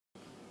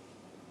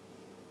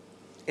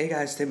Hey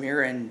guys, Tim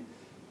here, and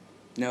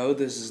no,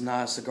 this is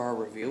not a cigar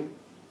review.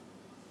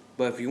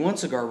 But if you want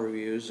cigar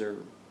reviews, or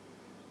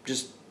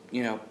just,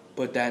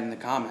 put that in the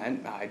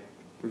comment, I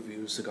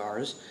review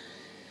cigars.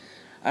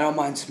 I don't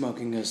mind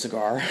smoking a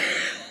cigar.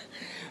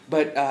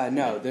 But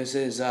no, this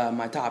is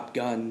my top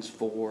guns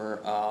for,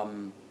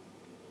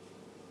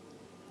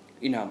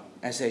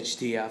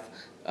 SHTF,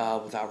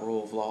 without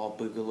rule of law,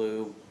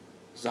 boogaloo,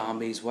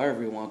 zombies,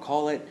 whatever you want to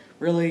call it.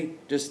 Really,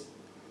 just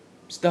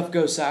stuff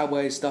goes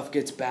sideways, stuff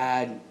gets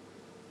bad.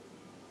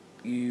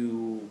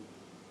 You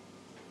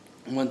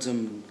want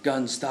some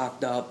guns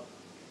stocked up,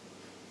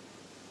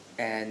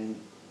 and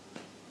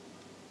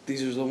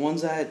these are the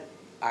ones that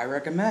I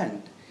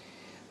recommend.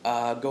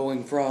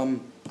 Going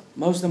from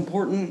most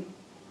important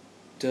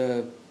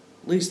to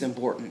least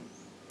important.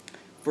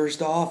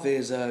 First off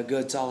is a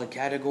good solid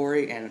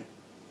category, and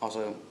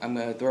also I'm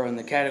going to throw in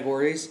the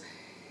categories,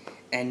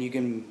 and you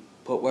can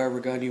put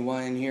whatever gun you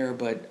want in here,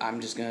 but I'm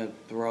just going to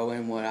throw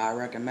in what I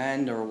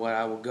recommend or what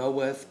I will go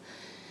with.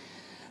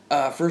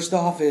 First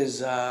off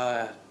is,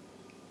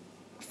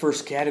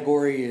 first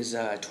category is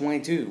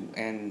 22,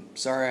 and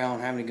sorry I don't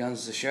have any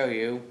guns to show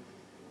you.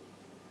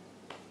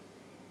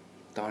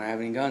 Don't have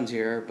any guns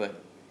here, but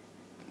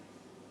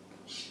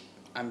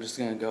I'm just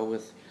going to go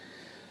with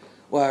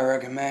what I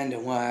recommend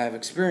and what I have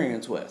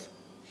experience with.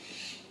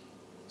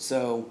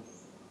 So,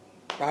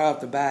 right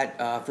off the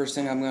bat, first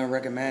thing I'm going to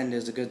recommend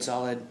is a good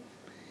solid,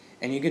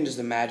 and you can just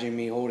imagine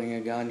me holding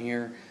a gun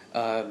here,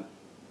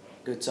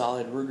 good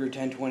solid Ruger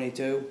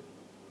 1022.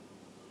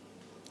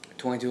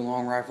 22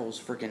 long rifles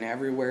freaking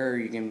everywhere.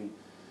 You can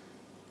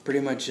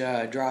pretty much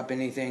drop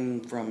anything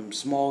from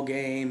small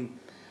game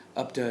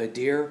up to a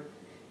deer.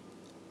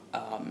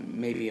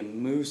 Maybe a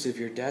moose if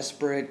you're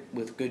desperate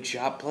with good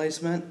shot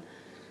placement.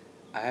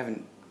 I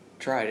haven't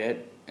tried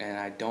it, and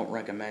I don't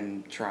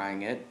recommend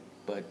trying it,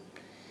 but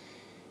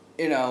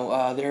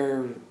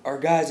there are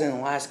guys in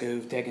Alaska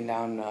who've taken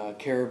down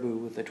caribou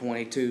with a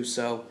 22,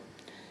 so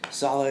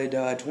solid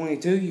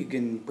 22, you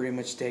can pretty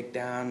much take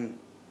down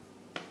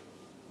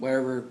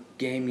whatever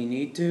game you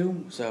need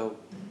to. So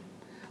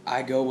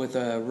I go with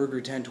a Ruger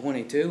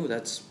 1022.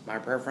 That's my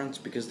preference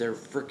because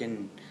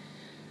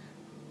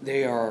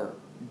they are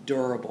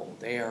durable.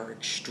 They are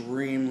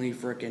extremely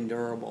freaking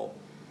durable.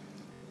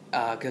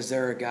 Because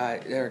there are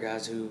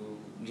guys who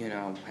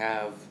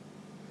have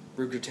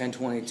Ruger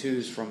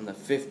 1022s from the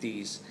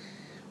 50s,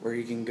 where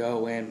you can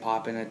go in,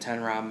 pop in a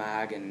 10-round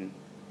mag, and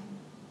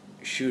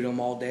shoot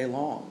them all day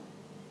long.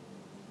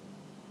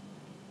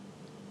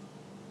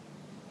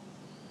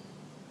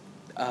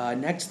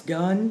 Next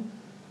gun,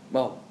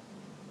 well,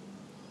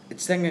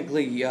 it's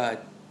technically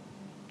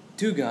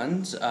two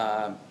guns,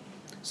 so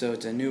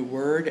it's a new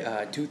word,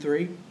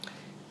 2-3,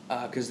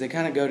 because they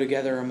kind of go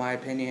together in my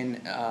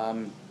opinion,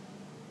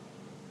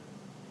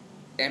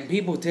 and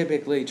people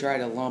typically try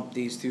to lump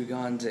these two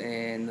guns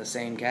in the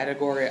same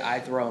category. I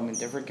throw them in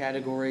different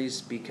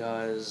categories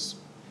because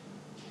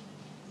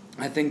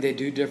I think they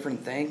do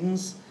different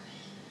things.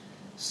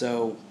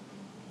 So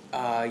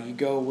you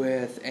go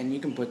with, and you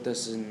can put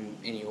this in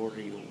any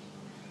order you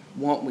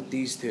want with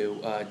these two,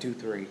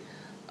 2-3.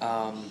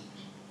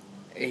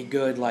 A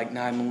good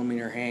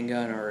 9mm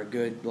handgun, or a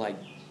good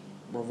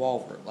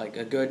revolver,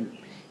 a good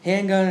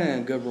handgun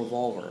and a good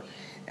revolver.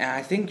 And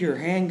I think your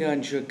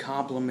handgun should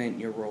complement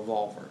your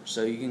revolver.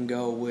 So you can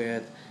go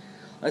with,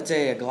 let's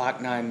say, a Glock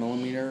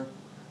 9mm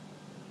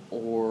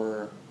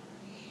or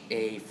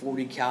a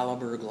 .40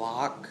 caliber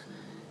Glock.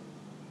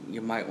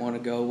 You might want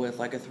to go with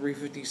a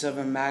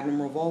 .357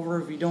 Magnum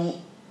revolver if you don't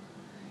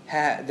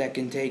have that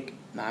can take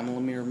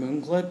 9mm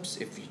moon clips.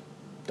 If you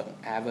don't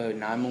have a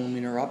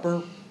 9mm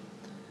upper,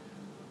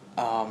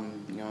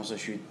 you can also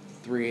shoot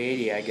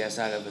 .380, I guess,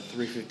 out of a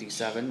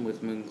 .357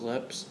 with moon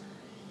clips.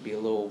 Be a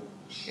little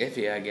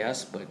iffy, I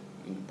guess, but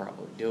you can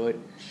probably do it.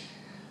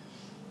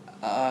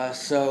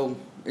 So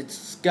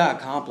it's got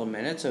to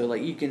complement it. So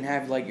you can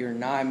have your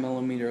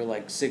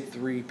 9mm SIG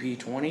 3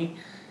 P20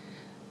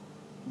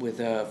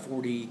 with a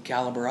 .40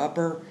 caliber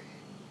upper,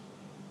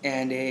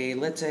 and a,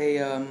 let's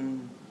say,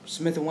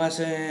 Smith &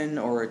 Wesson,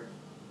 or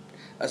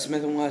a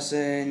Smith &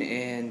 Wesson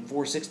in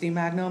 .460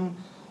 Magnum,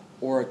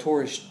 or a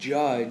Taurus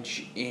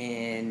Judge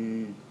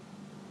in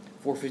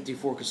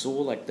 .454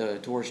 Casull, the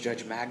Taurus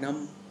Judge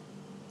Magnum.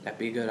 That'd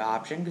be a good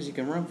option because you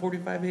can run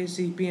 45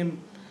 ACP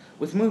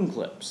with moon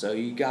clips. So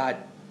you got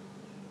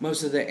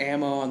most of the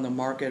ammo on the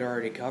market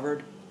already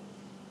covered.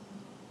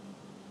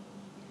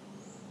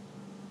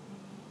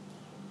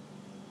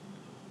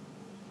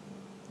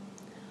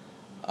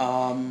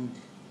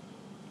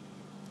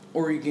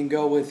 Or you can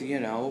go with,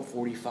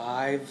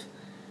 45,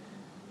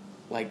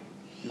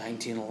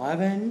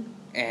 1911,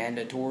 and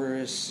a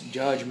Taurus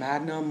Judge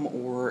Magnum,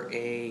 or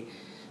a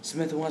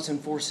Smith & Wesson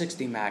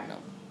 .460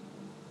 Magnum.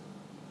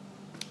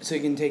 So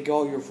you can take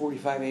all your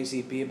 45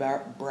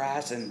 ACP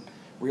brass and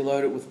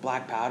reload it with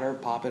black powder,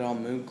 pop it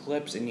on moon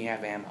clips, and you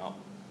have ammo.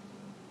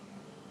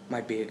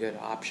 Might be a good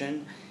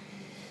option.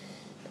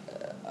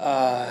 You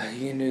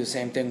can do the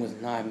same thing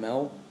with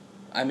 9mm.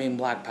 I mean,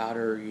 black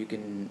powder, you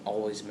can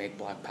always make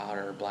black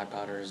powder. Black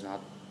powder is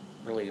not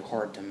really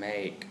hard to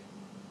make.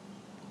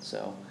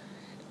 So,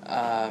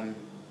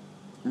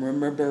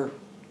 remember,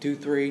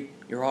 2-3,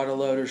 your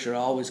autoloader should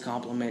always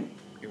complement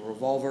your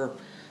revolver.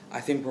 I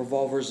think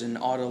revolvers and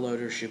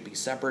autoloaders should be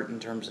separate in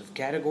terms of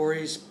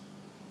categories.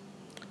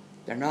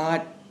 They're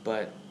not,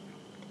 but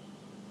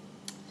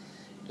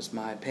just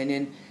my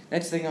opinion.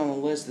 Next thing on the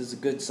list is a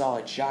good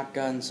solid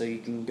shotgun, so you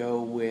can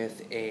go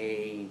with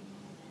a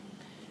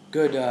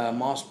good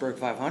Mossberg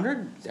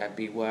 500. That'd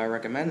be what I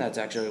recommend. That's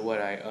actually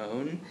what I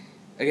own.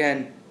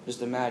 Again,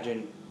 just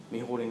imagine me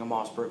holding a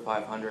Mossberg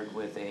 500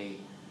 with a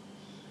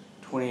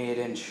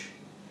 28-inch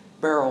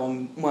barrel.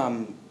 When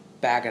I'm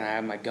back and I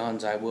have my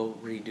guns, I will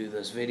redo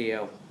this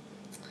video.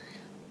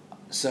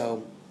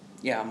 So,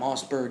 yeah,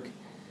 Mossberg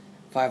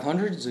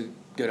 500 is a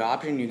good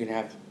option. You can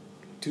have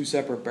two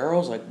separate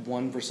barrels, like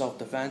one for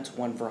self-defense,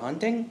 one for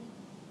hunting.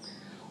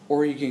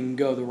 Or you can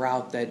go the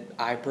route that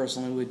I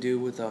personally would do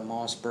with a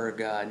Mossberg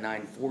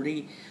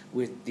 940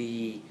 with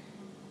the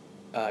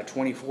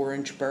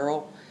 24-inch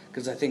barrel,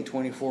 because I think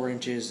 24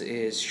 inches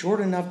is short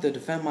enough to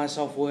defend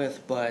myself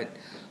with, but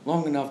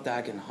long enough that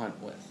I can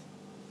hunt with.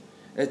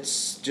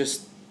 It's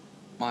just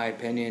my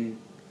opinion.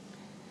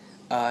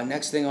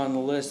 Next thing on the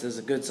list is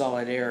a good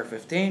solid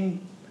AR-15.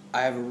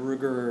 I have a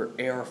Ruger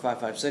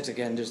AR-556.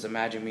 Again, just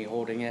imagine me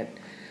holding it.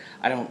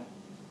 I don't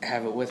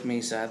have it with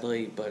me,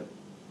 sadly, but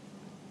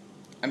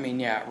I mean,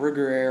 yeah,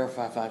 Ruger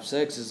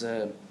AR-556 is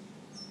a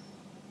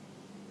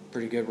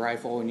pretty good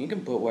rifle, and you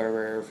can put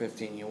whatever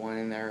AR-15 you want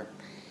in there.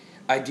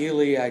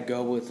 Ideally, I'd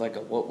go with like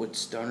a what would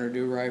Stoner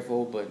do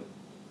rifle, but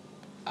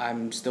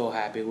I'm still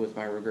happy with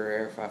my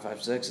Ruger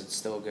AR-556. It's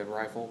still a good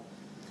rifle.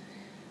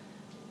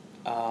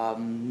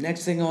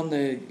 Next thing on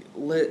the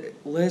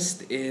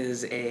list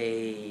is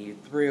a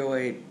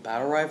 308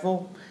 battle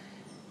rifle,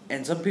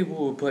 and some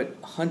people would put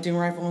hunting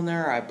rifle in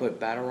there. I put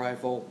battle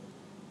rifle.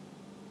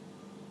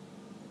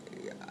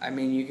 I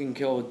mean, you can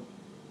kill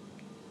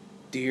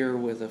deer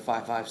with a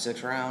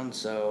 5.56 round,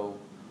 so,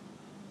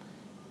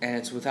 and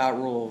it's without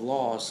rule of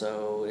law,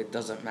 so it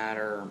doesn't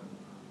matter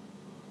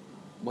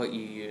what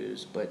you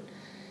use. But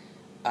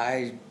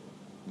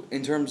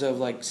in terms of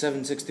like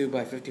 7.62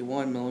 by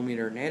 51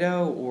 millimeter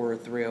NATO or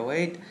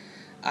 308,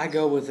 I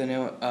go with an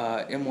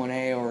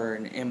M1A or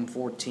an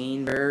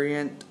M14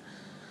 variant.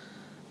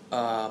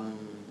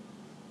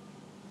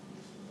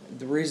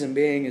 The reason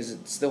being is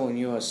it's still in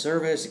U.S.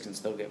 service. You can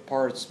still get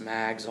parts,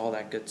 mags, all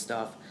that good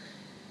stuff.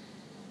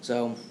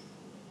 So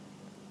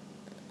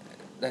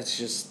that's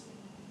just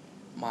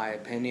my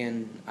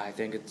opinion. I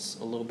think it's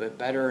a little bit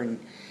better. And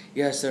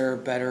yes, there are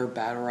better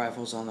battle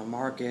rifles on the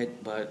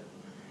market, but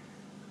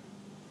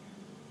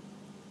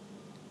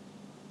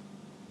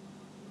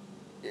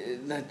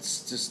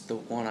that's just the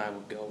one I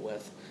would go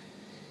with.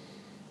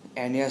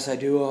 And yes, I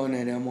do own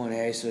an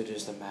M1A, so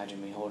just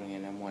imagine me holding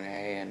an M1A.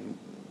 And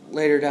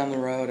later down the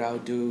road, I'll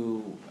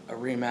do a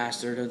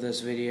remastered of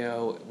this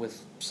video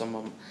with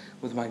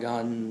with my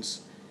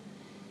guns.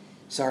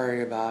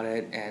 Sorry about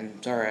it,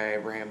 and sorry I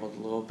rambled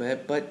a little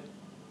bit, but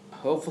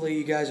hopefully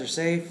you guys are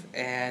safe,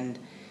 and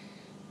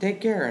take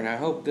care. And I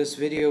hope this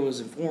video was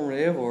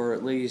informative, or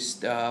at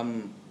least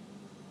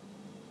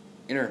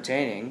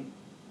entertaining.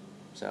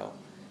 So,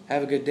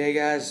 have a good day,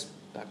 guys.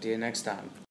 Talk to you next time.